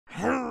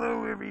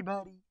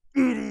everybody,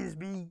 it is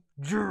me,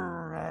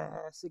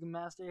 Jurassic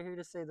Master, here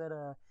to say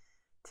that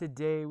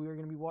today we are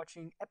going to be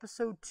watching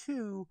episode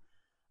 2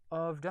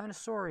 of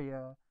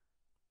Dinosauria,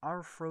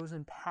 Our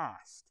Frozen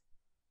Past.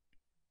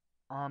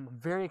 I'm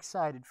very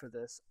excited for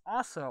this.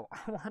 Also,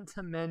 I want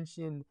to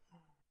mention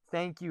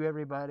thank you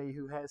everybody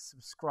who has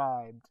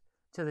subscribed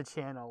to the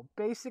channel.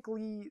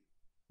 Basically,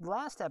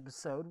 last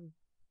episode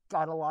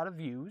got a lot of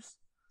views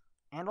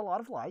and a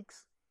lot of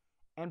likes,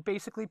 and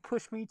basically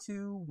pushed me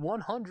to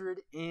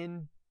 100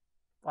 in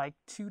like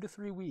 2 to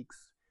 3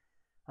 weeks,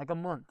 like a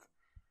month.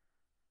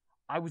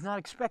 I was not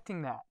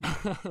expecting that.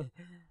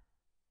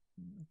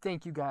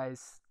 Thank you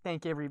guys.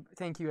 Thank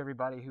you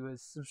everybody who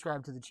has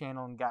subscribed to the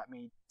channel and got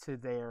me to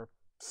there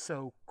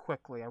so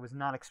quickly. I was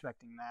not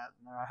expecting that.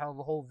 I have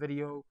a whole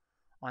video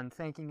on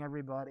thanking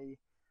everybody.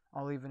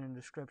 I'll leave it in the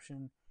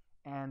description.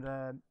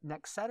 And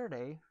next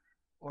Saturday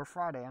or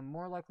Friday, I'm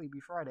more likely to be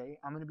Friday,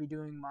 I'm going to be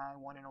doing my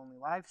one and only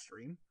live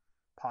stream.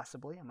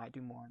 Possibly. I might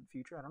do more in the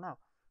future. I don't know.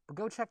 But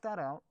go check that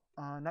out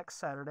next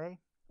Saturday,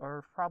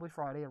 or probably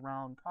Friday,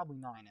 around probably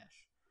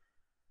 9-ish.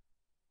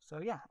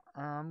 So yeah,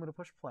 I'm going to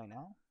push play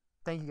now.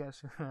 Thank you guys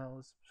who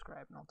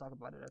subscribe, and I'll talk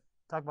about it.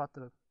 Talk about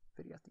the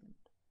video at the end.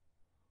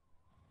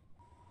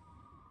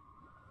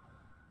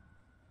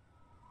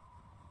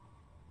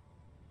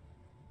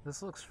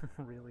 This looks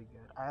really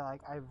good.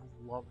 I've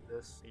loved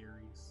this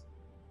series.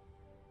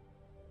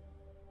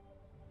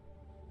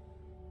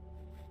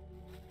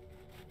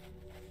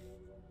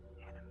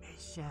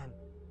 Animation.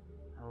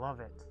 I love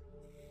it.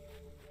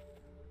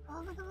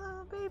 Oh, look at the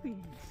little babies.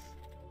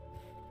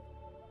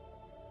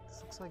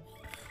 This looks like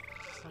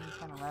some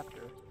kind of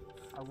raptor.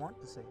 I want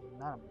to say,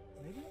 not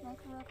a, maybe a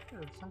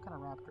microraptor or some kind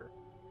of raptor.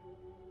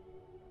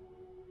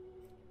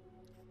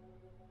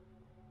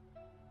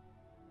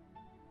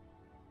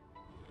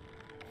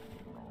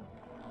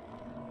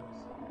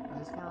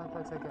 This kind of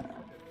looks like a...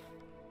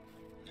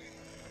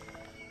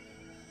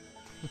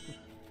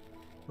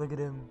 Look at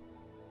him.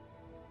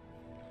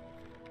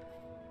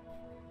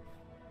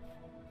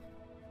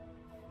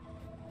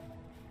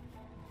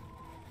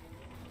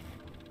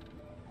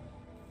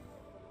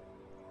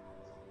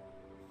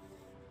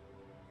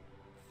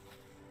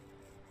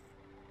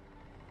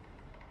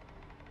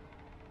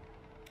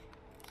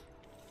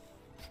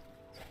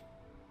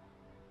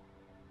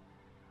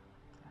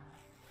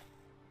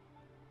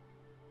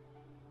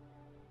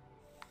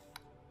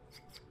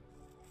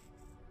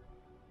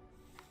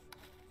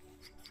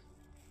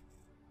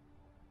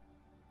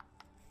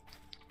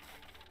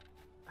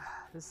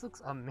 This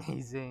looks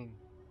amazing.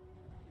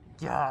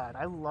 God,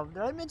 I love.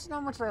 Did I mention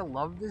how much I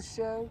love this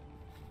show?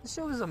 This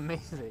show is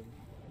amazing.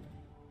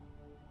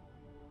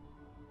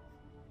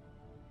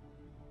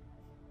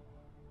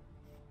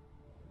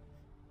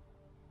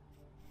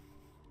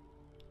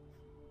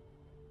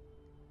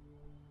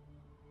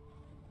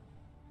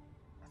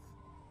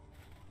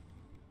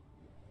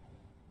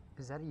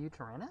 Is that a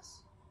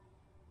Uteranus?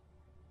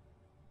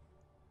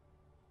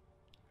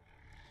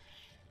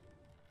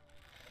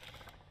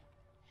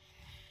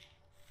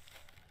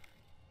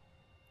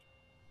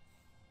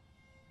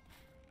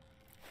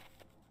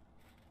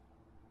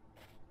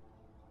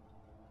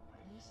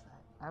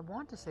 I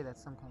want to say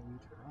that's some kind of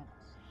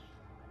Uteranus.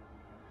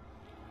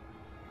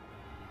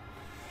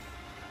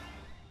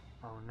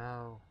 Oh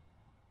no.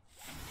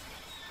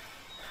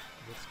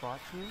 Did it spot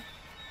you?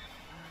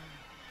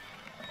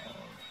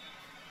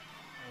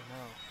 Oh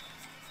no.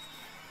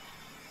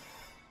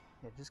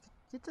 Yeah, just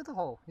get to the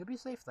hole. You'll be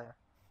safe there.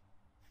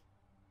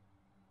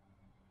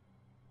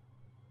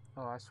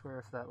 Oh, I swear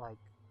if that, like,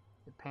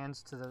 it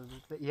pans to the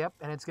yep,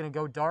 and it's gonna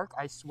go dark,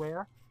 I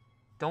swear.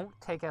 Don't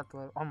take out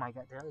the... Oh my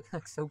god, they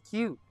look so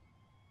cute.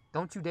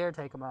 Don't you dare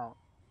take them out.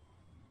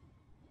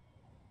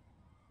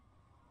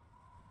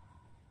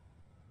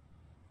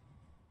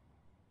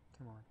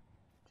 Come on.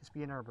 Just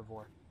be an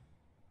herbivore.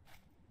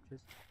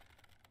 Just...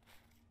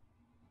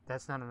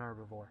 That's not an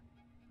herbivore.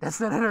 That's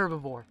not an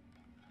herbivore.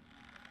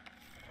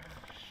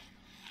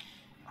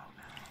 Oh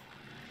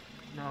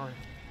no. No.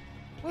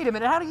 Wait a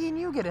minute, how did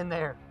you get in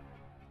there?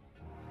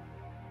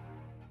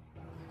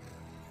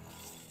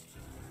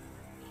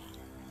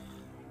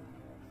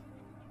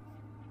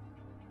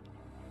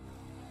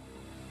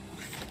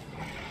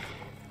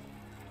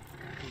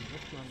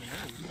 On the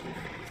nose.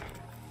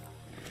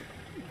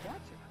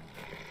 Gotcha.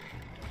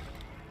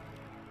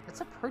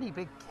 It's a pretty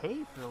big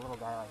cave for a little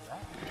guy like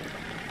that.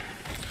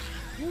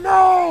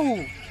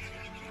 No!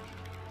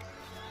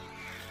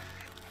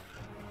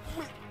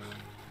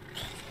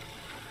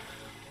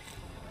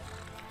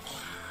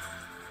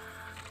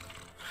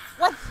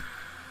 What?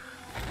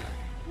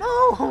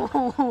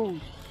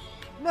 No!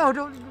 No,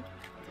 don't...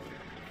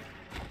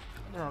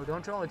 No,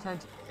 don't draw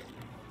attention.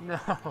 No.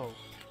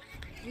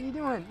 What are you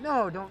doing?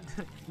 No, don't.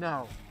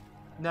 No.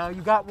 No,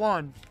 you got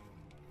one.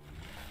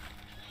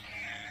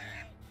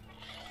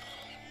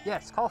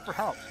 Yes, call for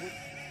help.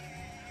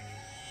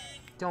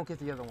 Don't get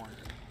the other one.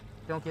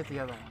 Don't get the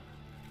other one.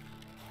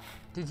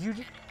 Did you...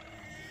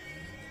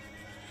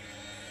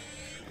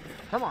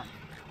 Come on.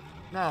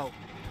 No.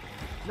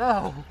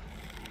 No.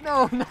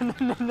 No, no, no,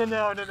 no, no,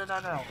 no, no, no, no,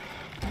 no.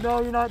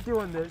 No, you're not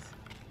doing this.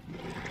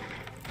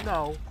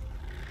 No.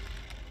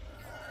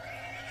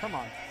 Come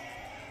on.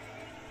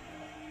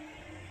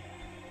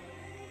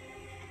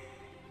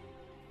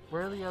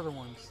 Where are the other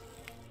ones?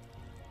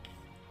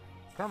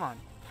 Come on.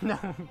 No.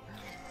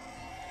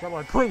 Come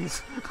on,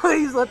 please.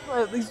 Please let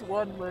at least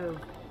one live.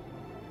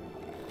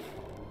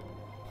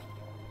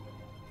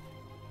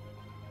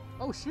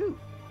 Oh, shoot.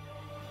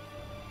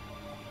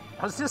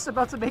 I was just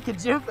about to make a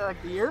joke that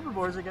like the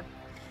herbivores are gonna...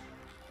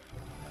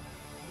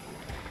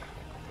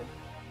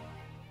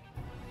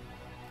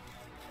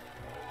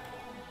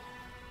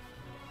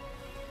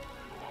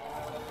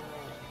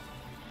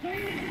 I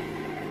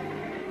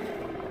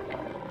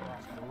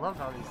love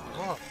how these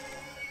look.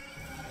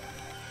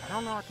 I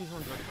don't know what these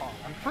ones are called.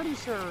 I'm pretty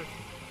sure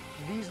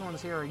these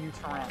ones here are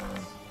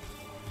Uterans.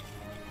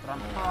 But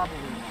I'm probably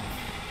wrong.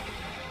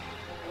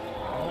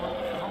 I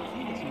don't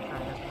think it's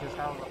Uterans because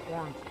how the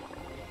horns look.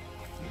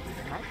 It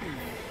might be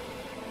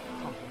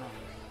something else.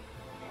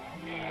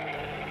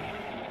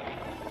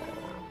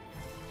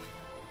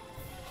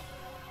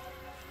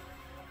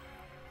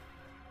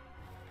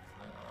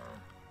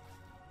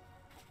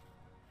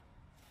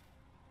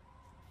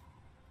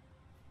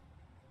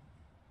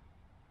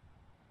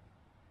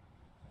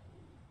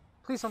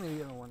 Please tell me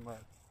the other one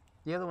lived.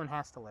 The other one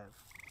has to live.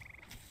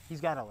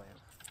 He's gotta live.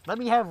 Let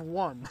me have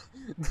one.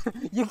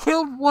 You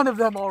killed one of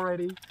them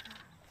already.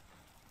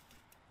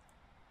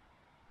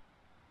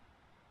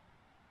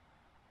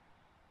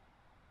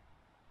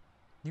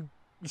 You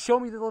show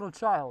me the little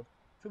child.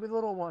 Show me the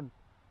little one.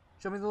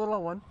 Show me the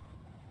little one.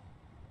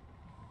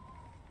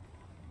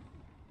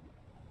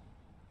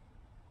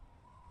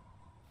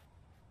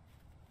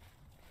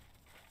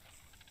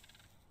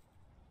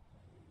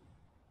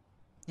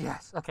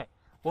 Yes, okay.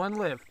 One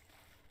lived.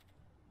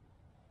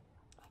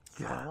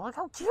 God, look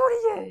how cute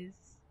he is.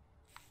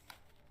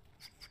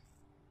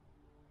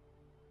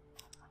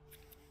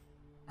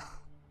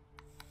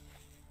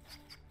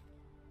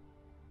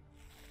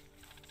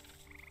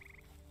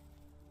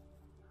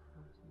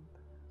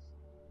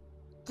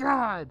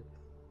 God!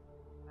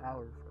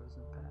 Our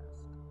frozen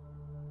past.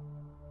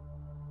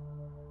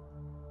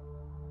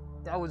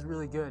 That was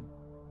really good.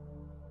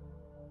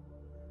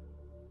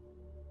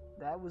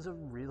 That was a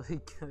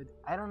really good...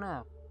 I don't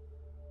know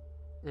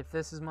if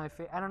this is my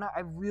favorite. I don't know.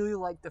 I really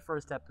liked the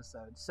first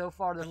episode. So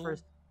far, the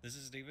first... This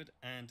is David,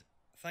 and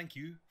thank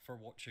you for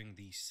watching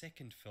the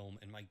second film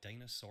in my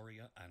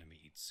Dinosauria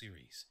animated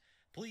series.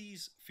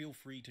 Please feel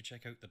free to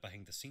check out the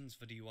behind-the-scenes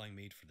video I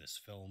made for this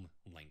film,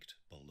 linked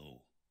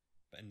below.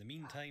 But in the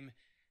meantime,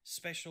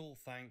 special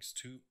thanks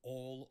to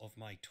all of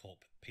my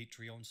top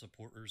Patreon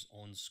supporters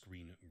on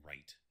screen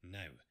right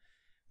now.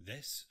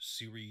 This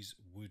series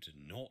would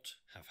not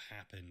have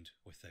happened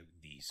without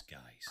these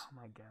guys. Oh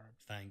my god.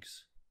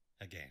 Thanks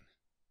again.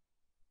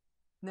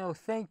 No,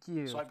 thank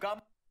you. So I've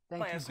got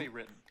my essay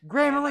written.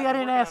 Grammarly, I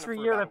didn't ask for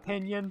your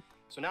opinion.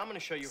 So now I'm going to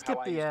show you Skip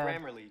how I the use ad.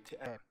 Grammarly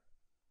to... Okay.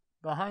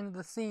 Behind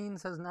the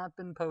scenes has not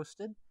been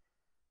posted.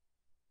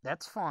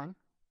 That's fine.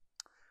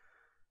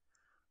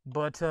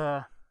 But,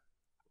 I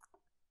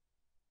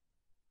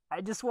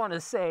just want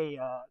to say,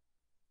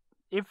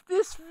 if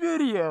this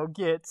video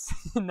gets...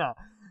 no.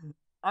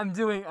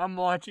 I'm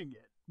watching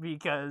it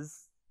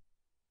because,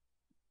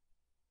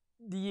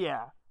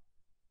 yeah,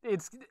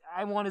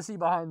 I want to see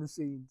behind the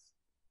scenes.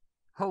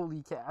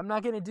 Holy cow. I'm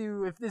not going to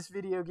do, if this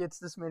video gets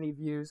this many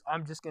views,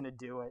 I'm just going to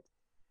do it.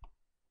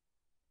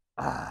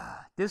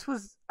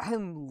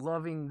 I'm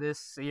loving this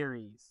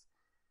series.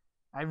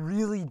 I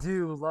really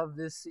do love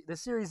this.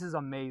 This series is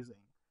amazing.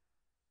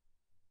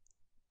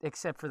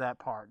 Except for that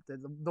part.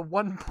 The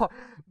one part.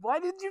 Why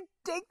did you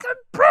take a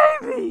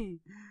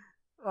baby?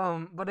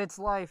 But it's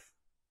life.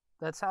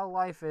 That's how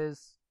life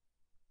is.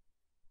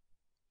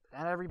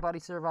 Not everybody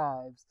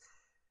survives.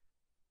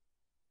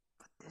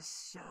 But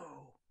this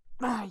show,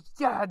 my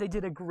God, they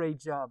did a great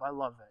job. I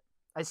love it.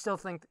 I still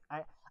think,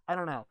 I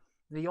don't know.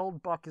 The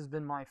Old Buck has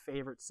been my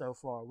favorite so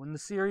far. When the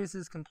series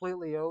is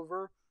completely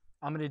over,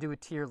 I'm going to do a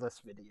tier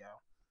list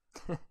video.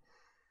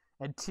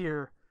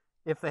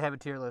 If they have a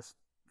tier list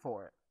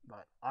for it.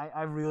 But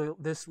I really,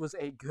 this was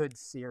a good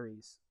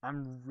series.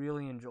 I'm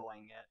really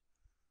enjoying it.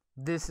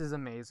 This is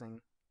amazing.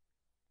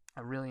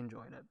 I really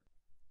enjoyed it.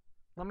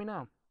 Let me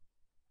know.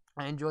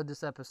 I enjoyed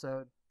this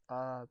episode.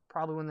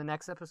 Probably when the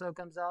next episode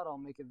comes out, I'll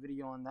make a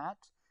video on that.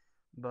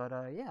 But,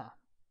 yeah.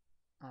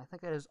 I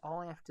think that is all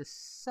I have to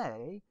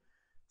say.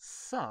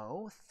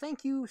 So,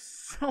 thank you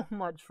so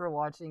much for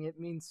watching. It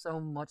means so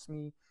much to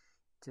me.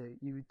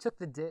 You took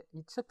the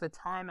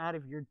time out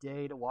of your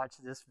day to watch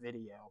this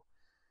video.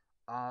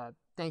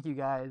 Thank you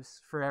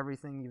guys for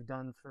everything you've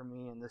done for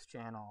me and this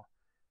channel.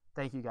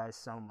 Thank you guys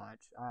so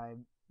much.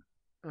 I'm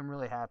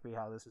really happy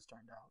how this has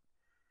turned out.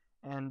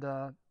 And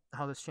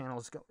how this channel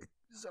is going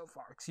so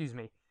far. Excuse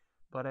me.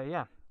 But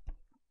yeah.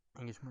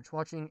 Thank you so much for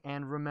watching.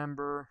 And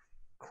remember,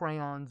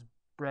 crayons,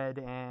 bread,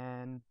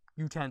 and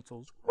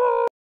utensils.